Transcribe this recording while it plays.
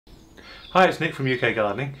Hi, it's Nick from UK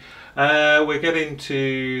Gardening. We're getting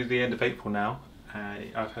to the end of April now.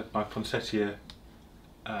 I've had my poinsettia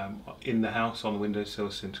in the house on the windowsill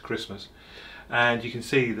since Christmas, and you can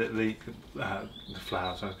see that the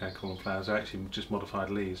flowers, I was going to call them flowers, are actually just modified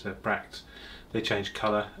leaves. They're bracts. They change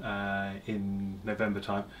colour in November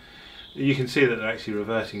time. You can see that they're actually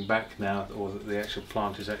reverting back now, or that the actual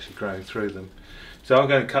plant is actually growing through them. So I'm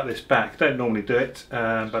going to cut this back. I don't normally do it,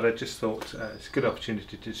 but I just thought it's a good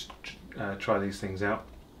opportunity to just try these things out.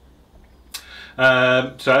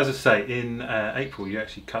 So as I say, in April you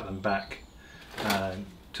actually cut them back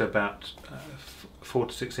to about 4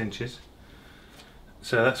 to 6 inches.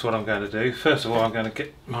 So that's what I'm going to do. First of all, I'm going to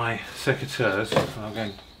get my secateurs and I'm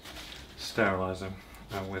going to sterilise them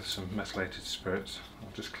with some methylated spirits. I'll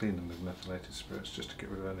just clean them with methylated spirits just to get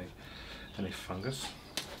rid of any fungus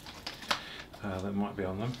that might be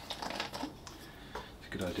on them.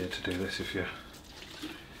 It's a good idea to do this if you're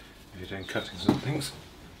doing cuttings and things.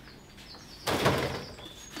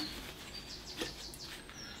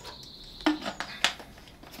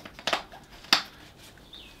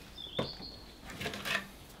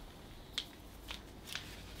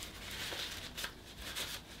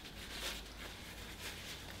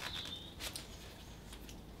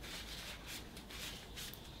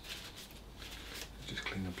 Just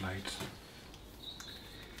clean the blades.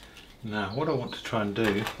 Now what I want to try and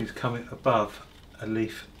do is come above a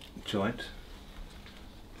leaf joint.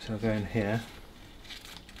 So I'll go in here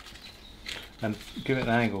and give it an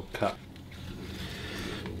angled cut.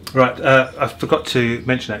 Right, I forgot to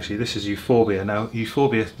mention actually, this is Euphorbia. Now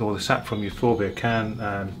Euphorbia, or the sap from Euphorbia,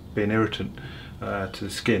 can be an irritant to the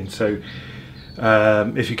skin. So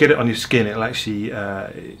if you get it on your skin, it'll actually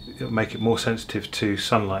it'll make it more sensitive to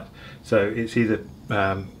sunlight. So it's either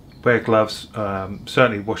wear gloves,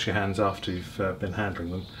 certainly wash your hands after you've been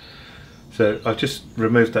handling them. So I've just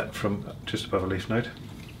removed that from just above a leaf node.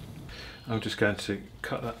 I'm just going to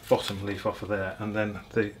cut that bottom leaf off of there, and then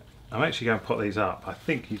I'm actually going to pot these up. I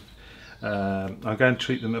think I'm going to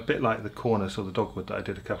treat them a bit like the cornice or the dogwood that I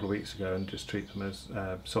did a couple of weeks ago, and just treat them as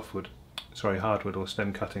hardwood or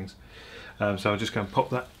stem cuttings. So I'm just going to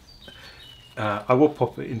pop that. I will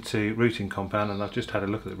pop it into rooting compound, and I've just had a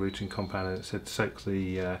look at the rooting compound and it said soak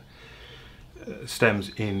the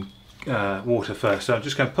stems in water first. So I'm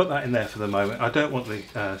just going to put that in there for the moment. I don't want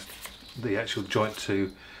the actual joint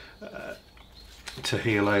to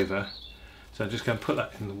heal over, so I'm just going to put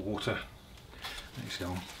that in the water. Actually,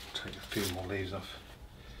 I'll take a few more leaves off.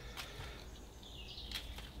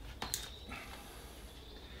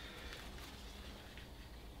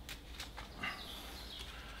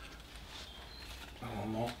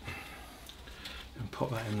 One more, and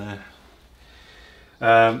pop that in there.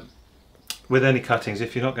 With any cuttings,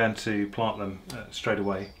 if you're not going to plant them straight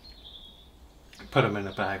away, put them in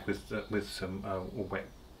a bag with some wet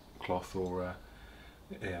cloth or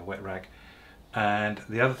wet rag. And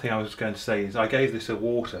the other thing I was going to say is I gave this a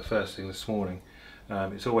water first thing this morning.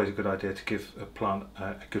 It's always a good idea to give a plant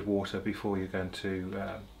a good water before you're going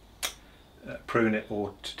to prune it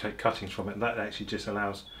or to take cuttings from it. And that actually just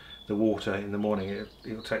allows the water in the morning.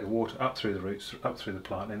 It'll take the water up through the roots, up through the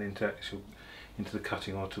plant, and into the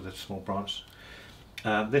cutting or to the small branch.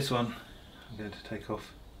 This one I'm going to take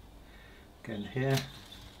off again here,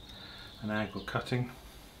 an angled cutting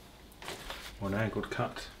or an angled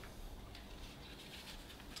cut.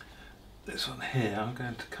 This one here I'm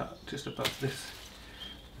going to cut just above this.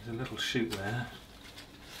 There's a little shoot there.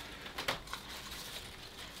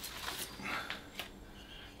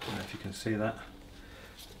 I don't know if you can see that.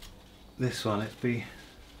 This one, it'd be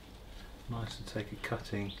nice to take a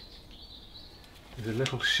cutting. There's a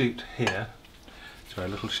little shoot here. Sorry, a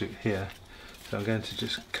little shoot here. So I'm going to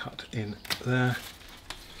just cut in there.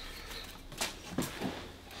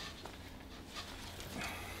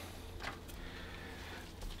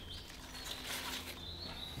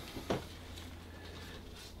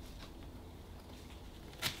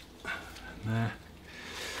 And there.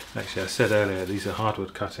 Actually, I said earlier these are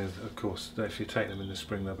hardwood cuttings. Of course, if you take them in the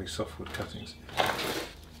spring, they'll be softwood cuttings.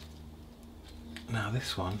 Now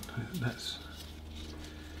this one,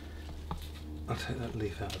 I'll take that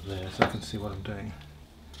leaf out of there so I can see what I'm doing.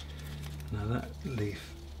 Now that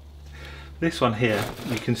leaf, this one here,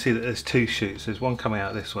 you can see that there's two shoots. There's one coming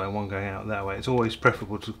out this way and one going out that way. It's always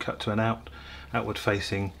preferable to cut to an outward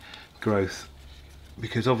facing growth,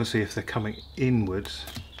 because obviously if they're coming inwards,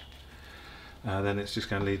 then it's just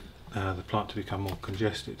going to lead the plant to become more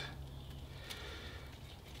congested.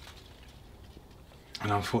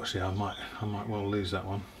 And unfortunately I might well lose that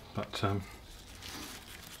one, but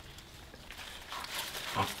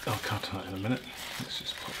I'll cut that in a minute. Let's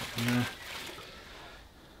just pop that in there.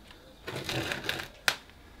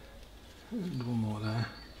 One more there.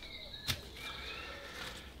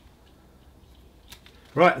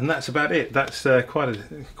 Right, and that's about it. That's quite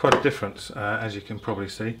a difference, as you can probably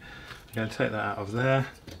see. I'm going to take that out of there.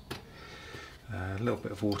 A little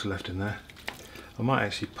bit of water left in there. I might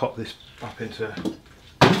actually pop this up into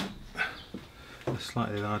a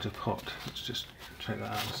slightly larger pot. Let's just check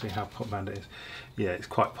that out and see how pot bound it is. Yeah, it's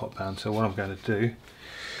quite pot bound. So what I'm going to do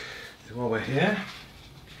is, while we're here,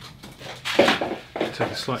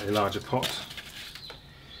 take a slightly larger pot.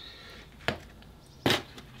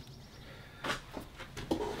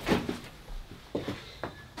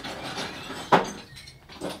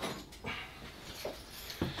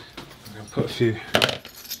 Put a few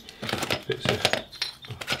bits of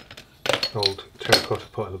old terracotta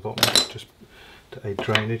pot at the bottom just to aid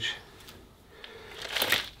drainage.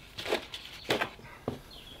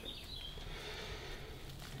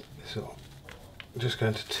 So I'm just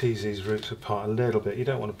going to tease these roots apart a little bit. You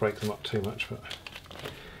don't want to break them up too much, but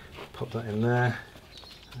pop that in there.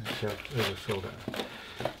 Actually, I've overfilled it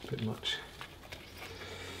a bit much.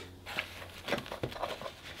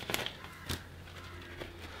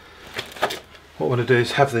 What I want to do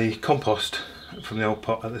is have the compost from the old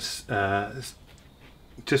pot at this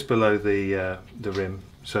just below the rim,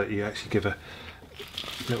 so that you actually give a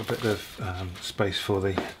little bit of space for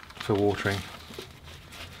watering.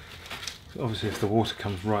 So obviously, if the water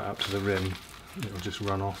comes right up to the rim, it will just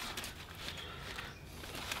run off.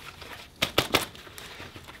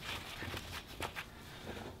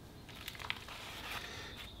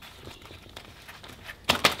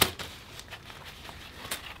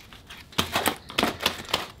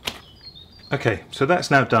 Okay, so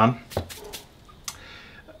that's now done.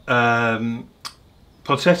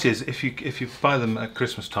 Poinsettias, if you buy them at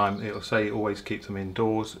Christmas time, it will say always keep them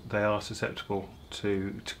indoors. They are susceptible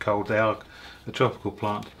to cold. They are a tropical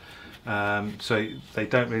plant, so they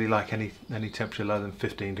don't really like any temperature lower than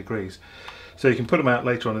 15 degrees. So you can put them out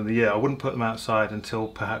later on in the year. I wouldn't put them outside until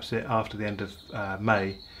perhaps after the end of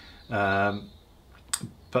May,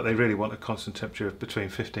 but they really want a constant temperature of between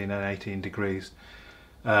 15 and 18 degrees.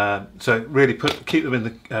 So really keep them in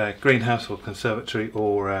the greenhouse or conservatory,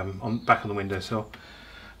 or back on the windowsill.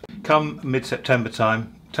 Come mid-September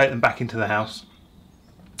time, take them back into the house,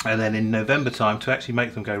 and then in November time, to actually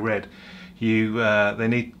make them go red, they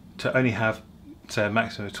need to only have, say, a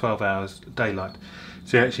maximum of 12 hours daylight.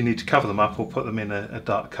 So you actually need to cover them up or put them in a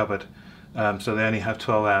dark cupboard, so they only have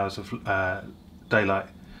 12 hours of daylight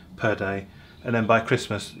per day, and then by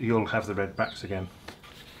Christmas you'll have the red bracts again.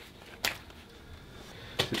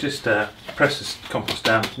 So just press this compost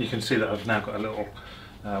down. You can see that I've now got a little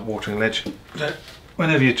watering ledge. So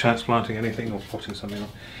whenever you're transplanting anything or potting something on,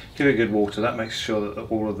 give it good water. That makes sure that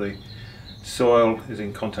all of the soil is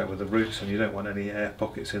in contact with the roots, and you don't want any air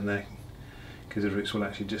pockets in there, because the roots will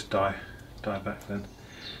actually just die back then.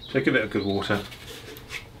 So give it a good water,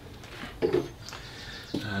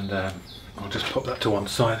 and I'll just pop that to one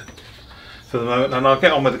side for the moment, and I'll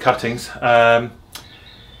get on with the cuttings.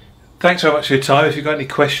 Thanks very much for your time. If you've got any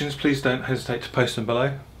questions, please don't hesitate to post them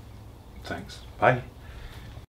below. Thanks. Bye.